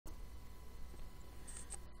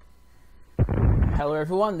Hello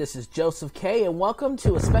everyone, this is Joseph K, and welcome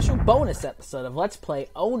to a special bonus episode of Let's Play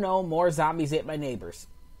Oh No, More Zombies Ate My Neighbors.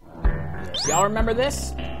 Y'all remember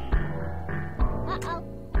this? Uh-oh.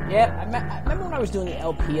 Yeah, I remember when I was doing the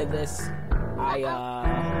LP of this, I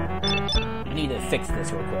need to fix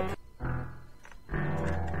this real quick.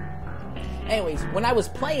 Anyways, when I was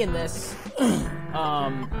playing this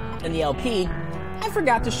in the LP, I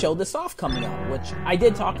forgot to show this off coming up, which I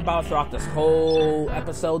did talk about throughout this whole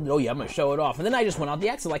episode. Oh yeah, I'm going to show it off. And then I just went out the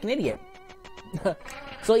exit like an idiot.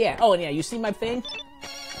 So yeah, oh and yeah, you see my thing?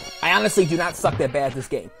 I honestly do not suck that bad at this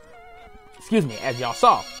game. Excuse me, as y'all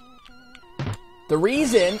saw. The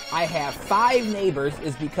reason I have 5 neighbors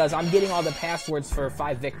is because I'm getting all the passwords for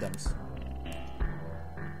 5 victims.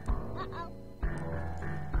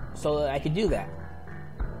 So that I could do that.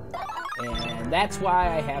 And that's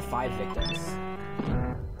why I have 5 victims.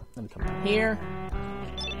 Let me come down here.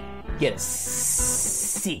 Get a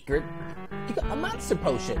secret. A monster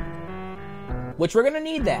potion. Which we're gonna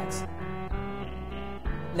need that.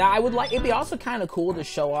 Now, it'd be also kind of cool to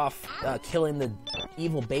show off killing the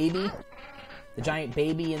evil baby. The giant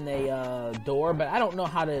baby in the door, but I don't know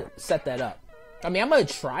how to set that up. I mean, I'm gonna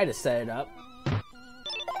try to set it up.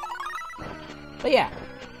 But yeah.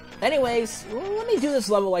 Anyways, let me do this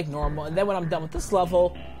level like normal, and then when I'm done with this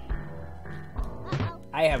level,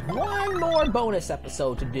 I have one more bonus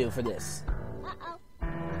episode to do for this.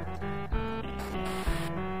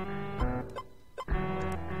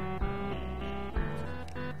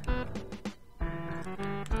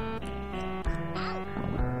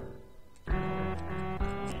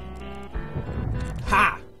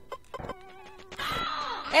 Ha!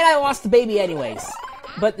 And I lost the baby anyways.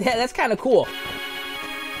 But yeah, that's kind of cool.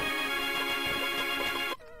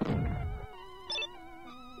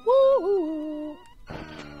 Woo!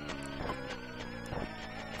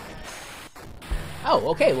 Oh,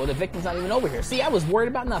 okay, well the victim's not even over here. See, I was worried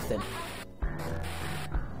about nothing.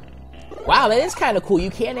 Wow, that is kind of cool. You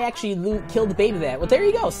can't actually kill the baby that. Well, there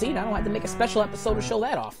you go. See, now I don't have to make a special episode to show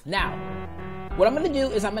that off. Now, what I'm going to do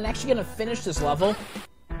is I'm actually going to finish this level.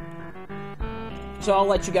 So I'll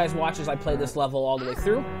let you guys watch as I play this level all the way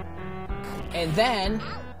through. And then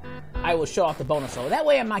I will show off the bonus level. That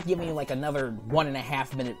way I'm not giving you like another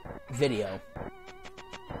 1.5 minute video.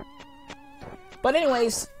 But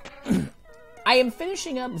anyways, I am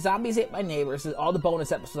finishing up Zombies Ate My Neighbors, all the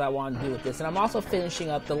bonus episodes I want to do with this. And I'm also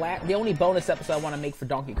finishing up the only bonus episode I want to make for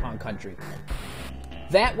Donkey Kong Country.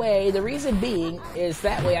 That way, the reason being is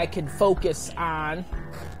that way I can focus on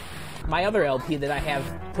my other LP that I have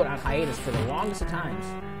put on hiatus for the longest of times.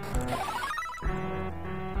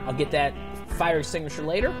 I'll get that fire extinguisher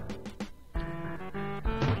later.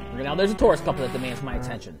 Now, there's a tourist couple that demands my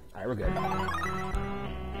attention. Alright, we're good.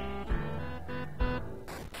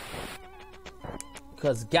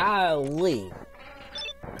 Because, golly,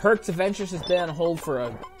 Herc's Adventures has been on hold for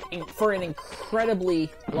an incredibly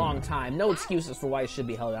long time. No excuses for why it should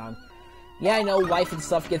be held on. Yeah, I know life and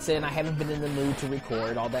stuff gets in. I haven't been in the mood to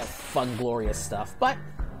record all that fun, glorious stuff. But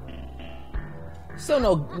still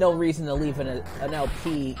no reason to leave an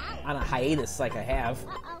LP on a hiatus like I have.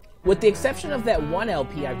 With the exception of that one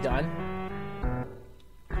LP I've done.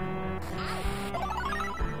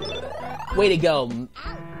 Way to go.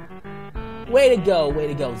 Way to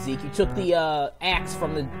go, Zeke. You took the axe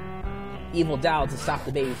from the evil doll to stop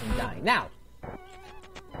the baby from dying. Now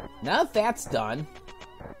that that's done,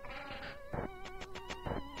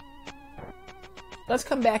 let's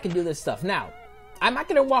come back and do this stuff. Now, I'm not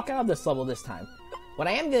going to walk out of this level this time. What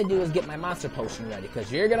I am going to do is get my monster potion ready,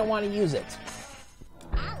 because you're going to want to use it.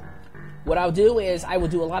 What I'll do is I will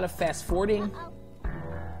do a lot of fast forwarding,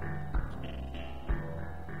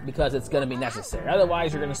 because it's going to be necessary.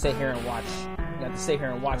 Otherwise, you're going to sit here and watch. You have to sit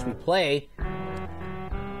here and watch me play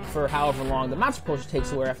for however long the monster potion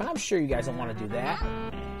takes to wear off, and I'm sure you guys don't want to do that.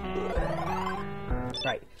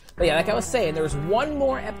 Right. But yeah, like I was saying, there's one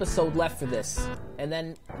more episode left for this, and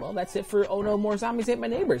then, well, that's it for Oh No, More Zombies Ate My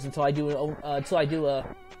Neighbors until I do a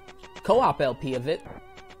co-op LP of it.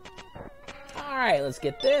 All right, let's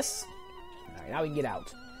get this. All right, now we can get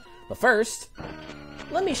out. But first,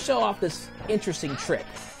 let me show off this interesting trick.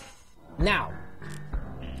 Now,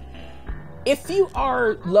 if you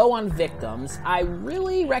are low on victims, I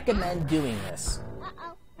really recommend doing this.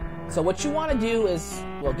 So what you want to do is,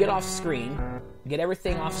 well, get off screen, get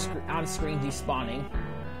everything on screen despawning,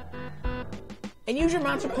 and use your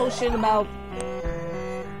monster potion about,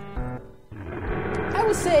 I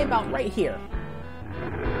would say about right here.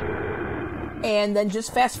 And then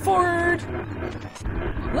just fast forward.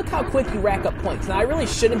 Look how quick you rack up points. Now, I really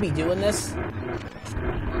shouldn't be doing this,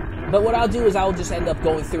 but what I'll do is I'll just end up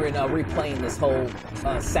going through and replaying this whole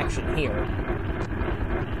section here.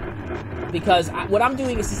 Because what I'm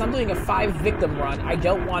doing is, since I'm doing a 5 victim run, I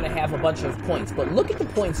don't want to have a bunch of points. But look at the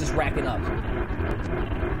points just racking up.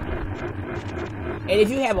 And if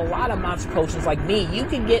you have a lot of monster potions like me, you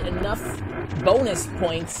can get enough bonus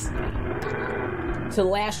points to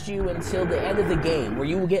last you until the end of the game, where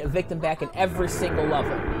you will get a victim back in every single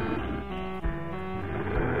level.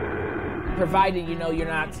 Provided, you know, you're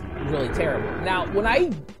not really terrible. Now, when I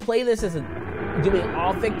play this as doing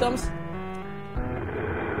all victims,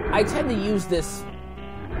 I tend to use this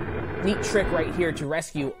neat trick right here to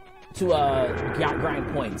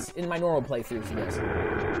grind points in my normal playthroughs of this.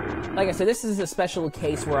 Like I said, this is a special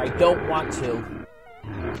case where I don't want to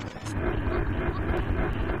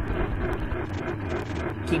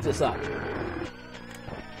keep this up.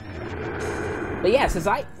 But yeah, since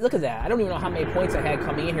look at that, I don't even know how many points I had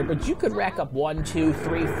coming in here, but you could rack up 1, 2,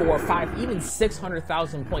 3, 4, 5, even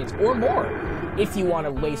 600,000 points or more if you want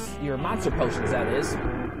to waste your monster potions, that is.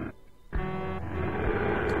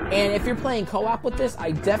 And if you're playing co-op with this,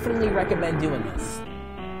 I definitely recommend doing this.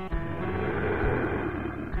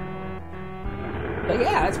 But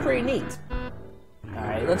yeah, that's pretty neat.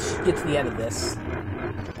 Alright, let's get to the end of this.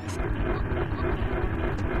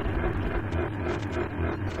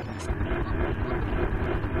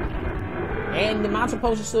 And the monster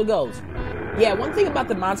potion still goes. Yeah, one thing about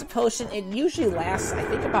the monster potion, it usually lasts, I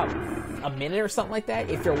think, about a minute or something like that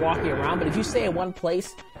if you're walking around. But if you stay in one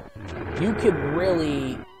place, you could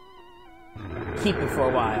really keep it for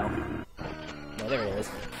a while. Well, there it is.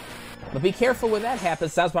 But be careful when that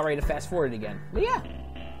happens. I was about ready to fast forward it again. But yeah,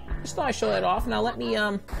 just thought I'd show that off. Now let me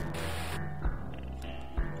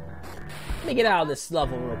get out of this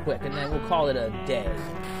level real quick, and then we'll call it a day.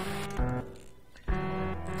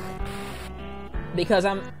 Because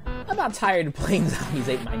I'm about tired of playing Zombies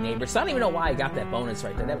Ate My Neighbor, so I don't even know why I got that bonus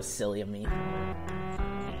right there. That was silly of me.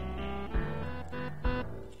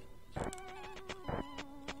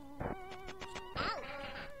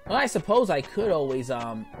 Well, I suppose I could always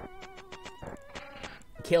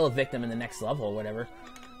kill a victim in the next level or whatever.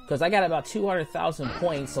 Because I got about 200,000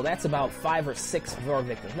 points, so that's about 5 or 6 more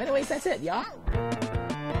victims. But anyways, that's it, y'all.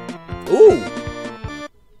 Ooh!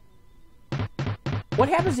 What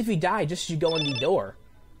happens if you die just as you go in the door?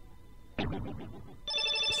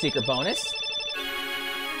 Secret bonus?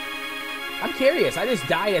 I'm curious. I just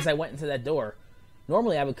died as I went into that door.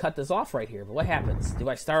 Normally I would cut this off right here, but what happens? Do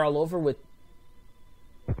I start all over with...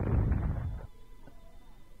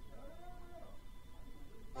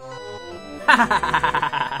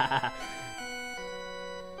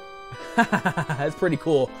 That's pretty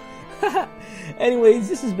cool. Anyways,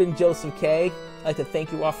 this has been Joseph K. I'd like to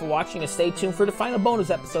thank you all for watching, and stay tuned for the final bonus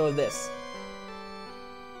episode of this.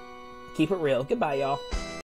 Keep it real. Goodbye, y'all.